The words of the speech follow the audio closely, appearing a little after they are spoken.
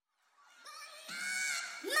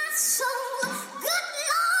So, good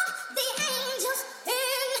Lord, the angels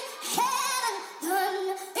in heaven,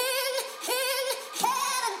 done in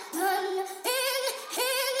heaven, done in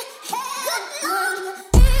heaven, done in heaven, done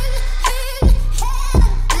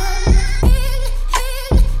in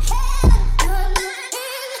heaven,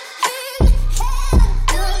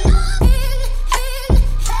 done in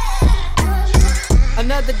heaven.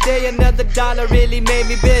 Another day, another dollar really made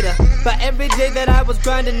me bitter. But every day that I was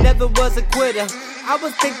grinding never was a quitter. I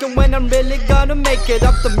was thinking when I'm really gonna make it.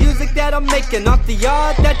 Off the music that I'm making, off the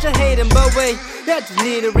art that you're hating. But wait, that just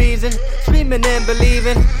need a reason. Screaming and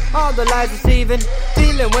believing, all the lies deceiving.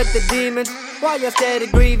 Dealing with the demons, while you're steady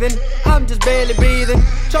grieving. I'm just barely breathing,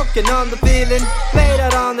 choking on the feeling. Laid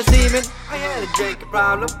out on the cement. I had a drinking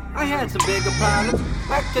problem, I had some bigger problems.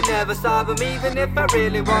 I could never solve them even if I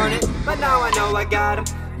really wanted. But now I know I got them.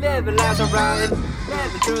 Living life around it,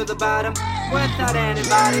 living through the bottom without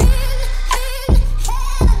anybody.